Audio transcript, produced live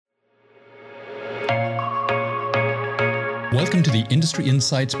Welcome to the Industry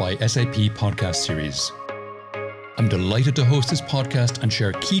Insights by SAP podcast series. I'm delighted to host this podcast and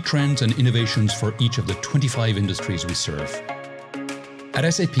share key trends and innovations for each of the 25 industries we serve.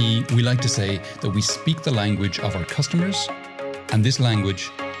 At SAP, we like to say that we speak the language of our customers, and this language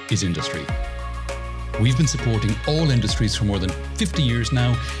is industry. We've been supporting all industries for more than 50 years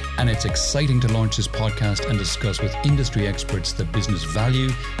now, and it's exciting to launch this podcast and discuss with industry experts the business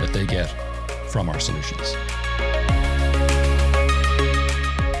value that they get from our solutions.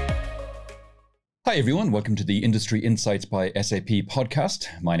 Hi everyone, welcome to the Industry Insights by SAP podcast.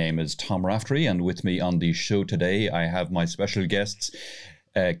 My name is Tom Raftery, and with me on the show today I have my special guests,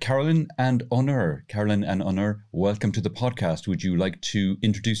 Carolyn and Onur. Carolyn and Onur, welcome to the podcast. Would you like to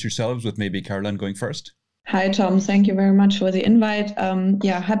introduce yourselves, with maybe Carolyn going first? Hi, Tom. Thank you very much for the invite.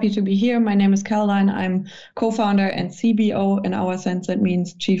 Happy to be here. My name is Caroline. I'm co-founder and CBO. In our sense, that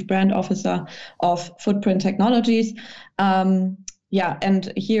means Chief Brand Officer of Footprint Technologies.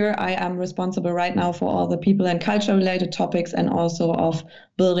 And here I am responsible right now for all the people and culture related topics and also of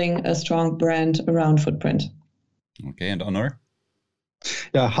building a strong brand around Footprint. Okay, and Onur?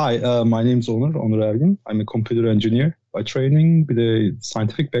 Yeah, hi, my name is Onur Ergin. I'm a computer engineer by training with a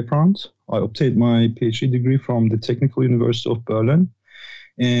scientific background. I obtained my PhD degree from the Technical University of Berlin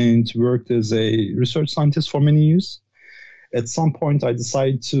and worked as a research scientist for many years. At some point, I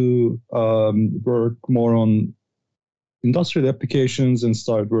decided to work more on industrial applications and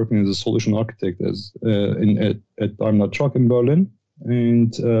started working as a solution architect at Daimler Truck in Berlin.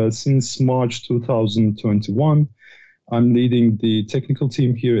 And since March 2021, I'm leading the technical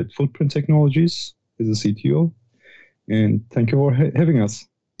team here at Footprint Technologies as a CTO. And thank you for having us.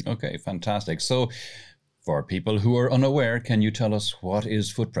 Okay, fantastic. So for people who are unaware, can you tell us what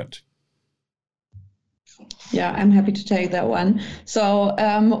is Footprint? Yeah, I'm happy to take that one. So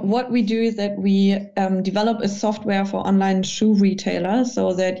what we do is that we develop a software for online shoe retailers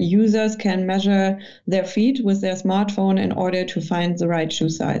so that users can measure their feet with their smartphone in order to find the right shoe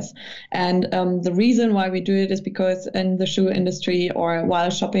size. And the reason why we do it is because in the shoe industry or while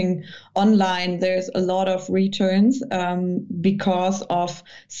shopping online, there's a lot of returns because of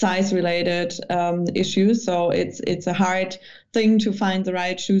size-related issues. So it's a hard thing to find the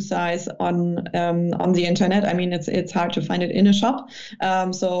right shoe size on the internet. I mean, it's hard to find it in a shop.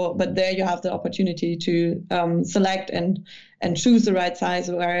 But there you have the opportunity to select and choose the right size.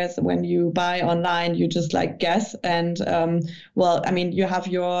 Whereas when you buy online, you just guess. And you have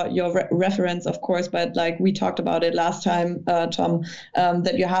your reference, of course. But like we talked about it last time, Tom,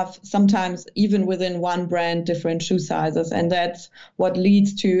 that you have sometimes even within one brand different shoe sizes, and that's what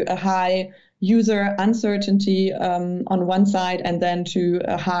leads to a high user uncertainty on one side and then to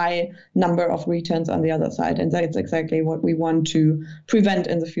a high number of returns on the other side. And that's exactly what we want to prevent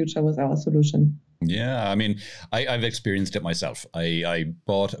in the future with our solution. Yeah, I mean, I've experienced it myself. I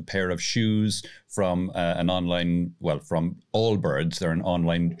bought a pair of shoes from from Allbirds. They're an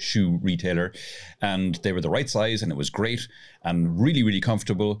online shoe retailer, and they were the right size and it was great and really, really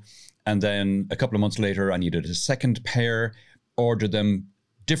comfortable. And then a couple of months later, I needed a second pair, ordered them,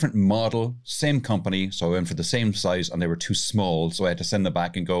 different model, same company. So I went for the same size and they were too small. So I had to send them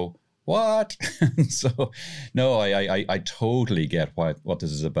back and go, what? So no, I totally get what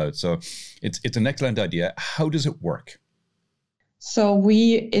this is about. So it's an excellent idea. How does it work? So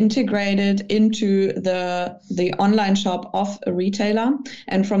we integrated into the online shop of a retailer,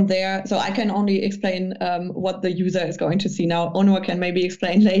 and from there, so I can only explain what the user is going to see now. Onur can maybe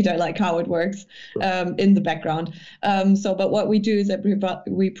explain later how it works in the background. But what we do is that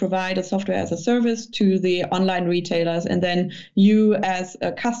we provide a software as a service to the online retailers, and then you as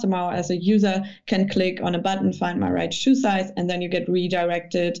a customer or as a user can click on a button, find my right shoe size, and then you get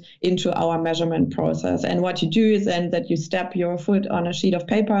redirected into our measurement process. And what you do is then that you step your foot on a sheet of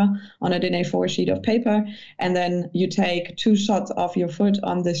paper, on a DIN A4 sheet of paper, and then you take 2 shots of your foot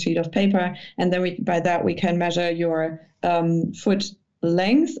on this sheet of paper, and then by that we can measure your foot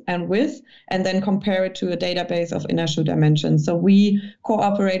length and width, and then compare it to a database of inner shoe dimensions. So we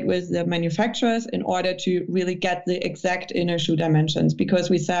cooperate with the manufacturers in order to really get the exact inner shoe dimensions, because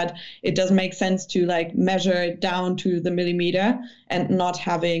we said it doesn't make sense to measure down to the millimeter and not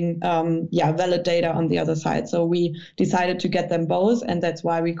having valid data on the other side. So we decided to get them both, and that's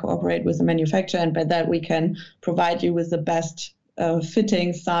why we cooperate with the manufacturer, and by that we can provide you with the best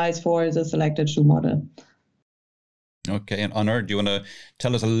fitting size for the selected shoe model. Okay, and Onur, do you want to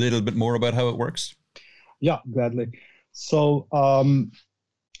tell us a little bit more about how it works? Yeah, gladly. So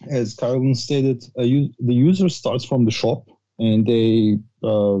as Carolyn stated, the user starts from the shop and they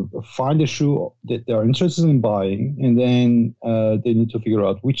find a shoe that they are interested in buying, and then they need to figure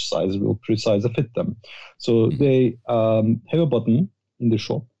out which size will precisely fit them. So they have a button in the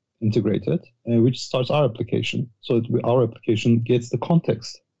shop integrated, which starts our application. So our application gets the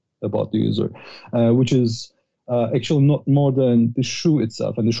context about the user, which is actually not more than the shoe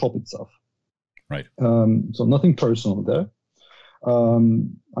itself and the shop itself. Right. So nothing personal there.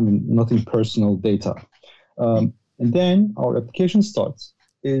 Nothing personal data. And then our application starts.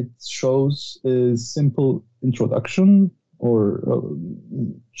 It shows a simple introduction or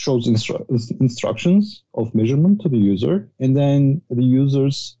shows instructions of measurement to the user, and then the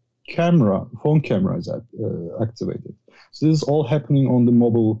user's phone camera is activated. So this is all happening on the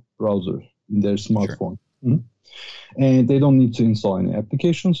mobile browser in their smartphone. Sure. And they don't need to install any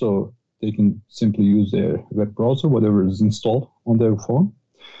application, so they can simply use their web browser, whatever is installed on their phone.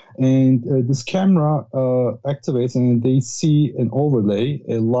 And this camera activates, and they see an overlay,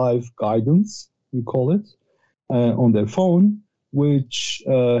 a live guidance, we call it, on their phone, which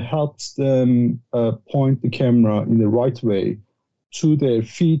helps them point the camera in the right way to their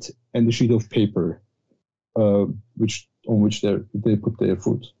feet and the sheet of paper, on which they put their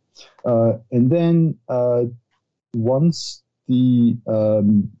foot. And then once the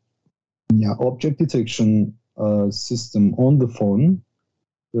object detection system on the phone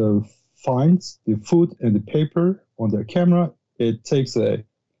finds the foot and the paper on their camera, it takes a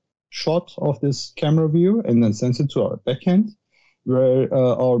shot of this camera view and then sends it to our backend, where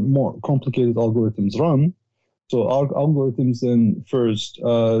our more complicated algorithms run. So our algorithms then first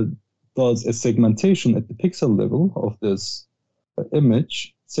does a segmentation at the pixel level of this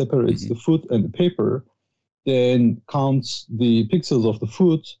image, separates the foot and the paper, then counts the pixels of the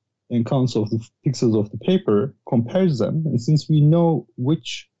foot and counts of the pixels of the paper, compares them, and since we know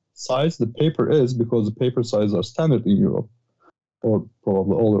which size the paper is, because the paper sizes are standard in Europe, or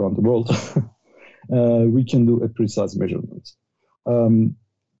probably all around the world, we can do a precise measurement.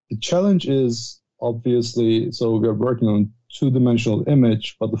 The challenge is, obviously, so we are working on two-dimensional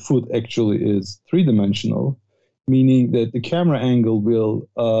image, but the foot actually is three-dimensional, meaning that the camera angle will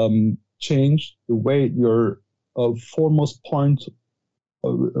change the way your foremost point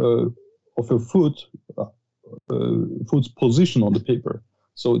of your foot's position on the paper.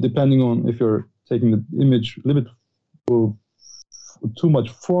 So depending on if you're taking the image a little bit too much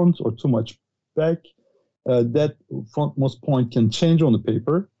front or too much back, that frontmost point can change on the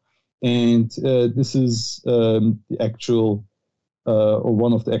paper. And this is the actual, or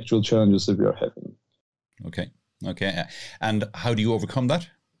one of the actual challenges that we are having. Okay. And how do you overcome that?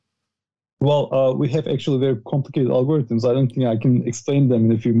 Well, we have actually very complicated algorithms. I don't think I can explain them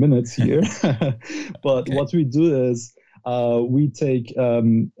in a few minutes here. But what we do is we take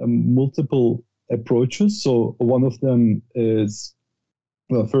multiple approaches. So one of them is,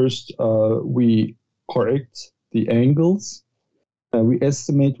 first we correct the angles. We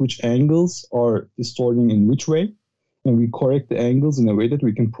estimate which angles are distorting in which way, and we correct the angles in a way that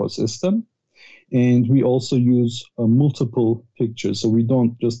we can process them. And we also use multiple pictures. So we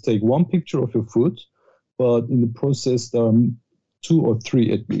don't just take one picture of your foot, but in the process, there are 2 or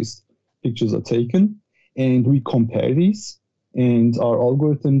 3 at least pictures are taken, and we compare these. And our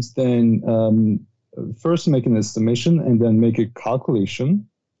algorithms then first make an estimation and then make a calculation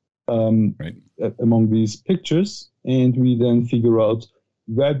among these pictures. And we then figure out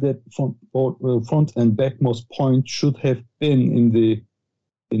where the front and backmost point should have been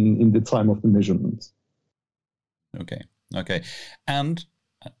in the time of the measurement. Okay. And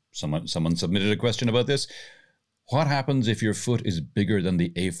someone submitted a question about this. What happens if your foot is bigger than the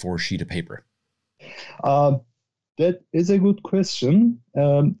A4 sheet of paper? That is a good question.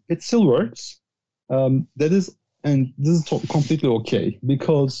 It still works. This is completely okay,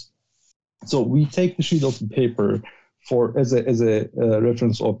 because so we take the sheet of the paper as a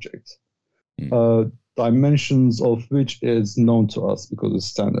reference object. Dimensions of which is known to us because it's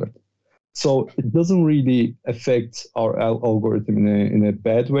standard. So it doesn't really affect our algorithm in a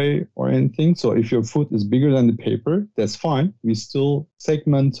bad way or anything. So if your foot is bigger than the paper, that's fine. We still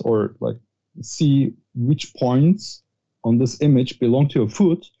segment or see which points on this image belong to your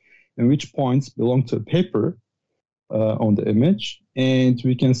foot and which points belong to a paper on the image, and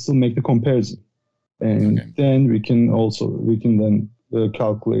we can still make the comparison. And then we can then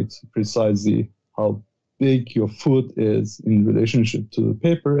calculate precisely how big your foot is in relationship to the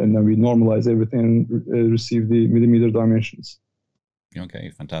paper, and then we normalize everything and receive the millimeter dimensions.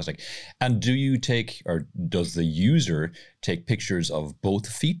 Okay, fantastic. And do you take, or does the user take pictures of both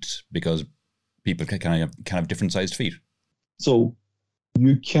feet? Because people can have different sized feet. So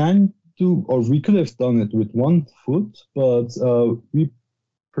you can do, or we could have done it with one foot, but we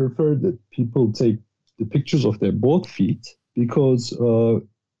prefer that people take the pictures of their both feet, because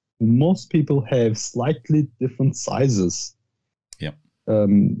most people have slightly different sizes.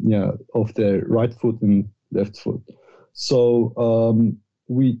 Of their right foot and left foot. So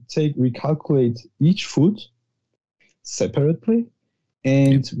we calculate each foot separately,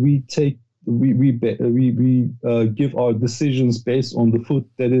 and we give our decisions based on the foot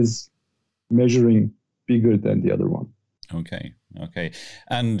that is measuring bigger than the other one. Okay.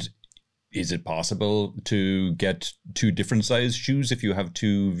 And is it possible to get two different size shoes if you have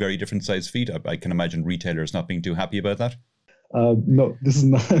two very different size feet? I can imagine retailers not being too happy about that. No, this is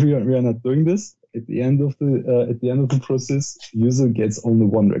not. We are not doing this. At the end of the process, user gets only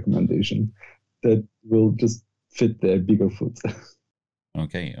one recommendation that will just fit their bigger foot.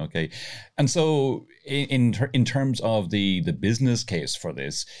 Okay. And so in terms of the business case for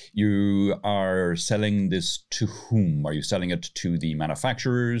this, you are selling this to whom? Are you selling it to the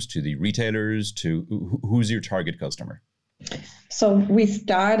manufacturers, to the retailers, to who's your target customer? So we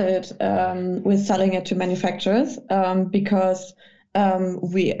started with selling it to manufacturers because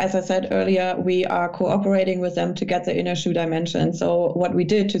we, as I said earlier, we are cooperating with them to get the inner shoe dimension. So what we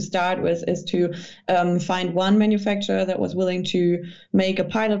did to start with is to find one manufacturer that was willing to make a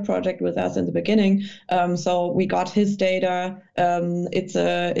pilot project with us in the beginning. So we got his data. It's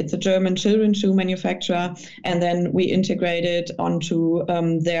a German children's shoe manufacturer, and then we integrated onto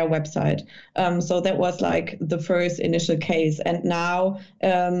their website. So that was like the first initial case, and now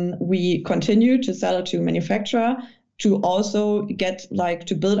we continue to sell it to manufacturer, to also get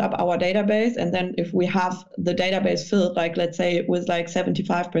to build up our database. And then if we have the database filled, let's say with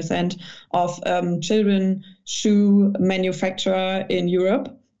 75% of children shoe manufacturer in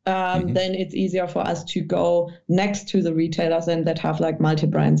Europe, then it's easier for us to go next to the retailers and that have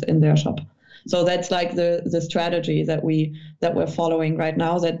multi-brands in their shop. So that's the strategy that we're following right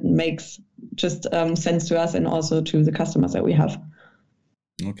now, that makes just sense to us and also to the customers that we have.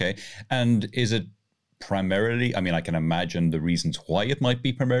 Okay. And is it primarily, I can imagine the reasons why it might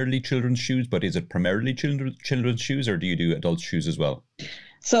be primarily children's shoes, but is it primarily children's shoes, or do you do adult shoes as well?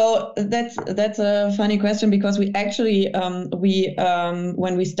 So that's a funny question, because we actually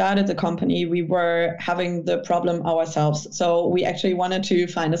when we started the company, we were having the problem ourselves. So we actually wanted to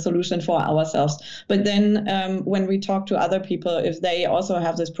find a solution for ourselves. But then when we talked to other people, if they also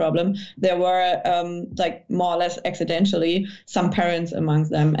have this problem, there were more or less accidentally some parents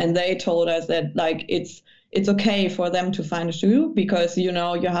amongst them, and they told us that it's okay for them to find a shoe because, you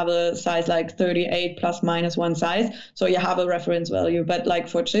have a size 38 plus minus one size. So you have a reference value. But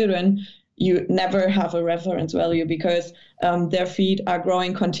for children, you never have a reference value because their feet are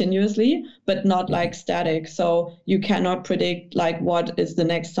growing continuously, but not static. So you cannot predict what is the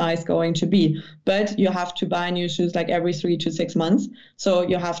next size going to be. But you have to buy new shoes every 3 to 6 months. So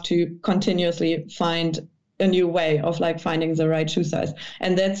you have to continuously find a new way of finding the right shoe size.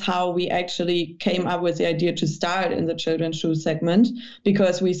 And that's how we actually came up with the idea to start in the children's shoe segment,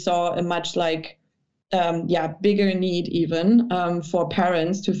 because we saw a much bigger need even for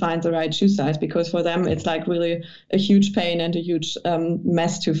parents to find the right shoe size, because for them it's really a huge pain and a huge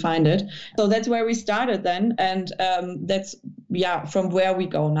mess to find it. So that's where we started then, and that's from where we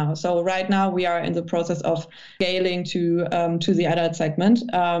go now. So right now we are in the process of scaling to the adult segment,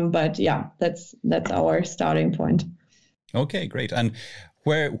 but that's our starting point. Okay, great. And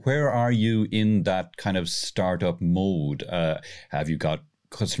where are you in that kind of startup mode? Have you got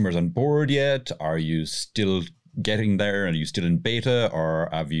customers on board yet? Are you still getting there? Are you still in beta, or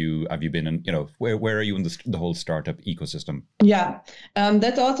have you been in, where are you in the whole startup ecosystem? Yeah,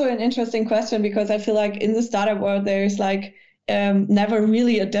 that's also an interesting question, because I feel in the startup world there's never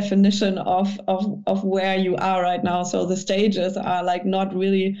really a definition of where you are right now. So the stages are not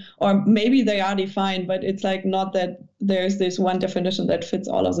really, or maybe they are defined, but it's not that there's this one definition that fits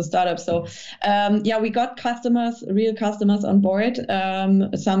all of the startups. So we got real customers on board.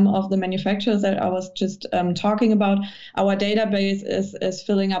 Some of the manufacturers that I was just talking about. Our database is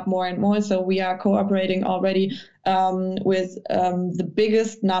filling up more and more. So we are cooperating already with the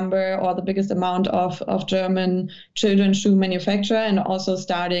biggest number or the biggest amount of German children's shoe manufacturer, and also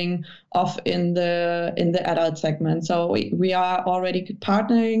starting off in the adult segment. So we are already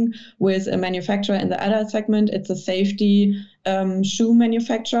partnering with a manufacturer in the adult segment. It's a safety shoe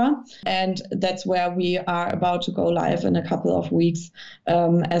manufacturer, and that's where we are about to go live in a couple of weeks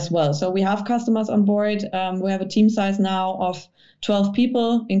as well. So we have customers on board. We have a team size now of 12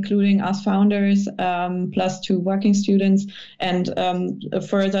 people, including us founders, plus 2 working students, and a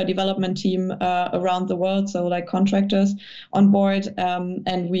further development team around the world, so contractors on board.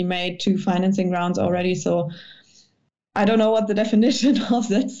 And we made 2 financing rounds already. So I don't know what the definition of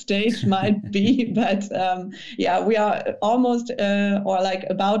that stage might be, but we are almost or like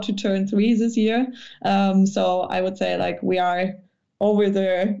about to turn 3 this year. So I would say like we are over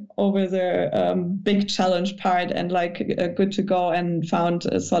the big challenge part and like good to go, and found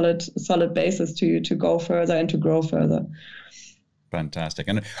a solid basis to go further and to grow further. Fantastic.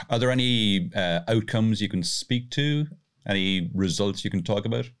 And are there any outcomes you can speak to? Any results you can talk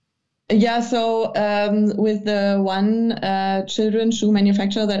about? Yeah, so with the one children's shoe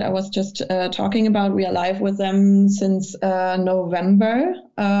manufacturer that I was just talking about, we are live with them since November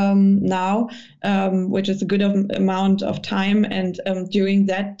now, which is a good amount of time. And during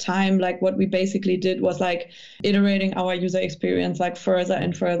that time, like what we basically did was like iterating our user experience like further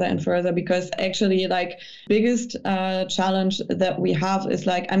and further and further, because actually like biggest challenge that we have is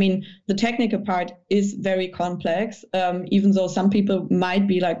like, I mean, the technical part is very complex, even though some people might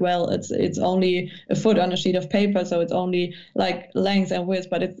be like, well, it's only a foot on a sheet of paper, so it's only like length and width,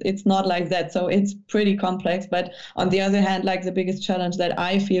 but it's not like that. So it's pretty complex. But on the other hand, like the biggest challenge that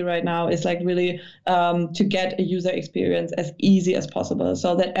I feel right now is like really to get a user experience as easy as possible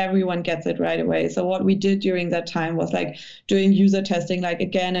so that everyone gets it right away. So what we did during that time was like doing user testing like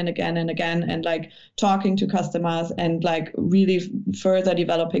again and again and again, and like talking to customers and like really further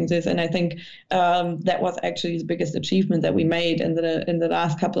developing this. And I think that was actually the biggest achievement that we made in the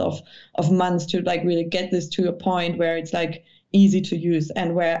last couple of months, to like really get this to a point where it's like easy to use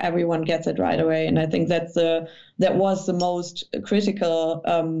and where everyone gets it right away. And I think that was the most critical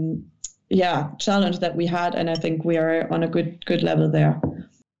challenge that we had, and I think we are on a good level there.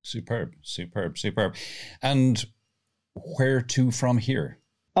 Superb. And where to from here?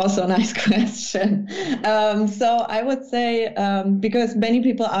 Also a nice question. So I would say, because many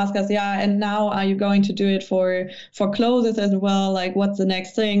people ask us, and now are you going to do it for clothes as well? Like, what's the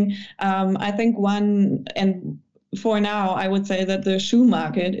next thing? I think for now, I would say that the shoe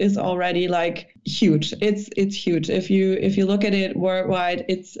market is already like huge. It's huge. If you look at it worldwide,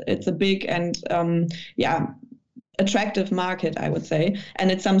 it's a big and attractive market, I would say,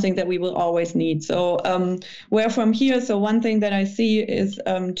 and it's something that we will always need. So where from here? So one thing that I see is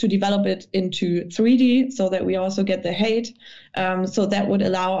to develop it into 3D, so that we also get the height. So that would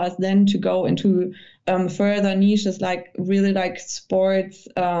allow us then to go into further niches, like really like sports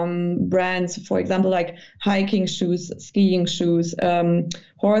brands, for example, like hiking shoes, skiing shoes,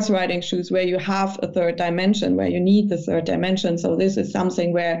 horse riding shoes, where you have a third dimension, where you need the third dimension. So this is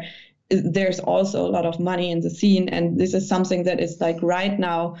something where there's also a lot of money in the scene, and this is something that is like right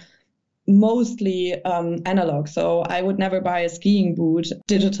now mostly analog. So I would never buy a skiing boot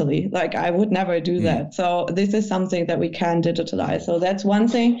digitally. Like I would never do that. So this is something that we can digitalize. So that's one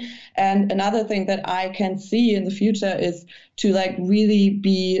thing. And another thing that I can see in the future is to like really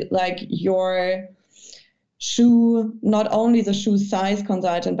be like your shoe, not only the shoe size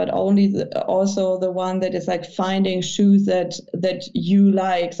consultant, but also the one that is like finding shoes that you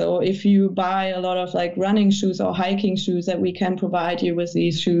like. So if you buy a lot of like running shoes or hiking shoes, that we can provide you with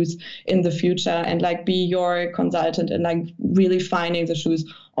these shoes in the future and like be your consultant and like really finding the shoes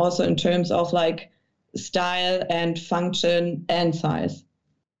also in terms of like style and function and size.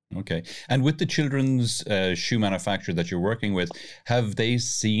 Okay. And with the children's shoe manufacturer that you're working with, have they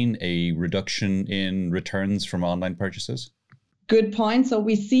seen a reduction in returns from online purchases? Good point. So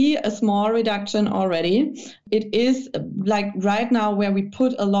we see a small reduction already. It is like right now where we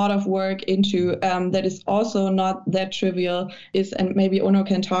put a lot of work into, that is also not that trivial, and maybe Onur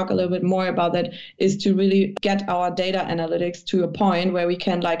can talk a little bit more about that, is to really get our data analytics to a point where we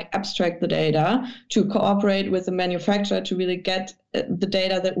can like abstract the data, to cooperate with the manufacturer to really get the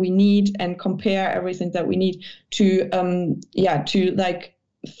data that we need and compare everything that we need to like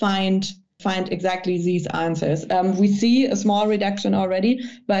find exactly these answers. We see a small reduction already,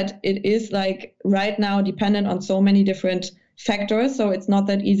 but it is like right now dependent on so many different factors. So it's not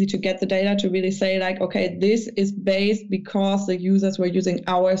that easy to get the data to really say like, okay, this is based because the users were using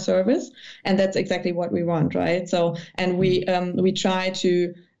our service, and that's exactly what we want, right? So, and we try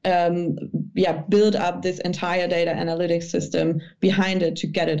to build up this entire data analytics system behind it to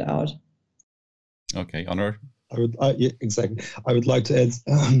get it out. Okay, Onur. Exactly. I would like to add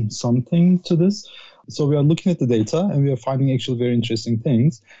something to this. So we are looking at the data and we are finding actually very interesting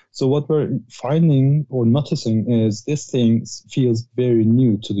things. So what we're finding or noticing is this thing feels very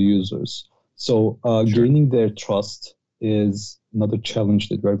new to the users. So gaining their trust is another challenge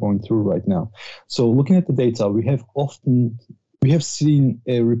that we're going through right now. So looking at the data, we have seen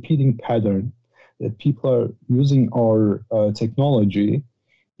a repeating pattern that people are using our technology,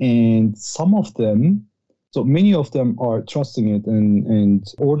 and some of them So many of them are trusting it and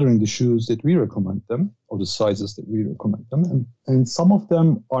ordering the shoes that we recommend them, or the sizes that we recommend them. And some of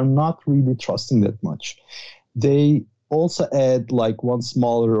them are not really trusting that much. They also add like one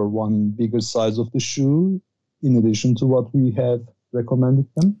smaller or one bigger size of the shoe in addition to what we have recommended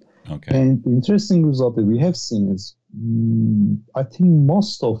them. Okay. And the interesting result that we have seen is, I think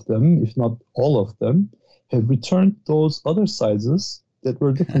most of them, if not all of them, have returned those other sizes that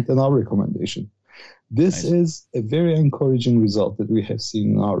were different than our recommendation. This is a very encouraging result that we have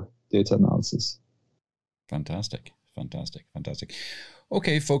seen in our data analysis. Fantastic.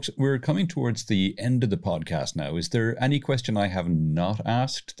 Okay, folks, we're coming towards the end of the podcast now. Is there any question I have not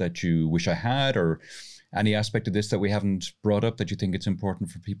asked that you wish I had, or any aspect of this that we haven't brought up that you think it's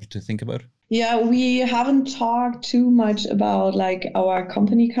important for people to think about? Yeah, we haven't talked too much about like our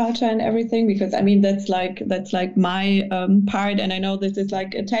company culture and everything, because I mean that's like my part, and I know this is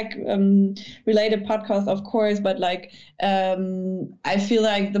like a tech related podcast, of course, but like I feel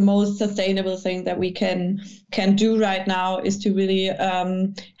like the most sustainable thing that we can do right now is to really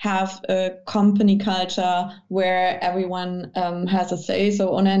have a company culture where everyone has a say.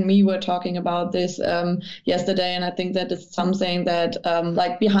 So Ona and me were talking about this yesterday, and I think that is something that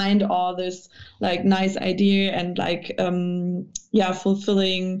like behind all this like nice idea and like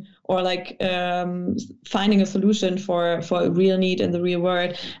fulfilling or like finding a solution for a real need in the real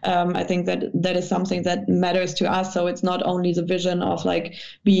world, I think that is something that matters to us. So it's not only the vision of like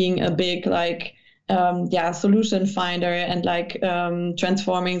being a big like solution finder and like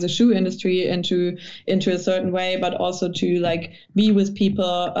transforming the shoe industry into a certain way, but also to like be with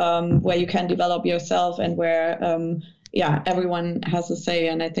people where you can develop yourself and where everyone has a say.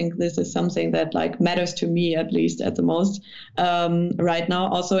 And I think this is something that like matters to me, at least at the most right now.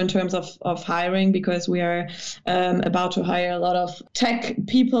 Also in terms of hiring, because we are about to hire a lot of tech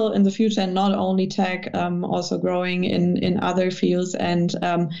people in the future, and not only tech, also growing in other fields. And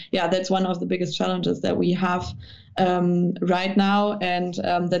that's one of the biggest challenges that we have right now. And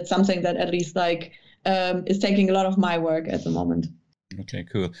that's something that at least like is taking a lot of my work at the moment. Okay,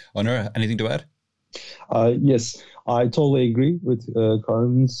 cool. Onur, anything to add? Yes, I totally agree with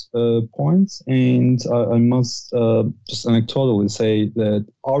Karin's points, and I must just anecdotally say that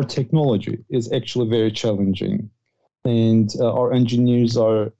our technology is actually very challenging, and our engineers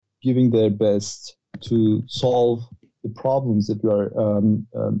are giving their best to solve the problems that we are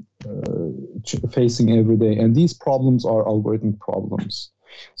facing every day, and these problems are algorithmic problems.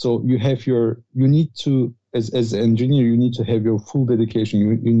 So you need to, as an engineer, you need to have your full dedication.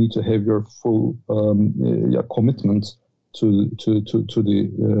 You need to have your full commitment to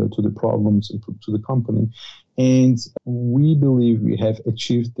the problems and to the company. And we believe we have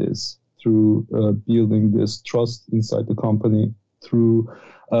achieved this through building this trust inside the company, through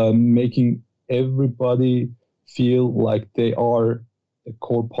making everybody feel like they are a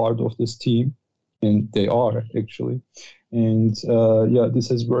core part of this team, and they are actually. And this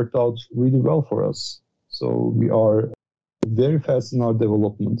has worked out really well for us. So we are very fast in our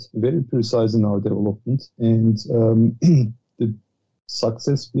development, very precise in our development, and the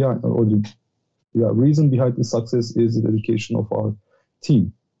success behind, or the reason behind the success is the dedication of our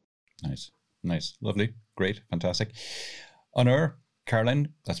team. Nice, lovely, great, fantastic. Onur,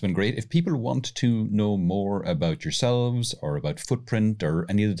 Caroline, that's been great. If people want to know more about yourselves or about Footprint or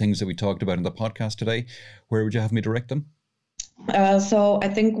any of the things that we talked about in the podcast today, where would you have me direct them? So I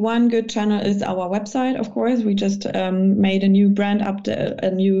think one good channel is our website. Of course, we just made a new brand update,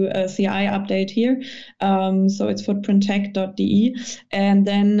 a new CI update here. So it's footprinttech.de. And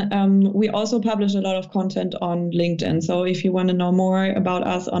then we also publish a lot of content on LinkedIn. So if you want to know more about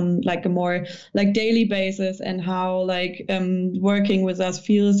us on like a more like daily basis and how like working with us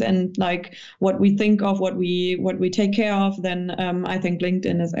feels and like what we think of, what we take care of, then I think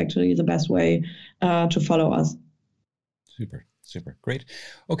LinkedIn is actually the best way to follow us. Super. Great.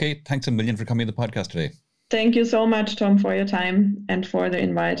 Okay. Thanks a million for coming to the podcast today. Thank you so much, Tom, for your time and for the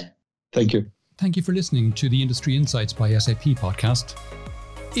invite. Thank you. Thank you for listening to the Industry Insights by SAP podcast.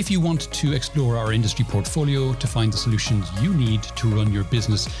 If you want to explore our industry portfolio to find the solutions you need to run your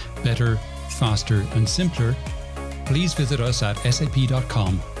business better, faster, and simpler, please visit us at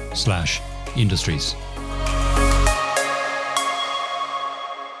sap.com/industries.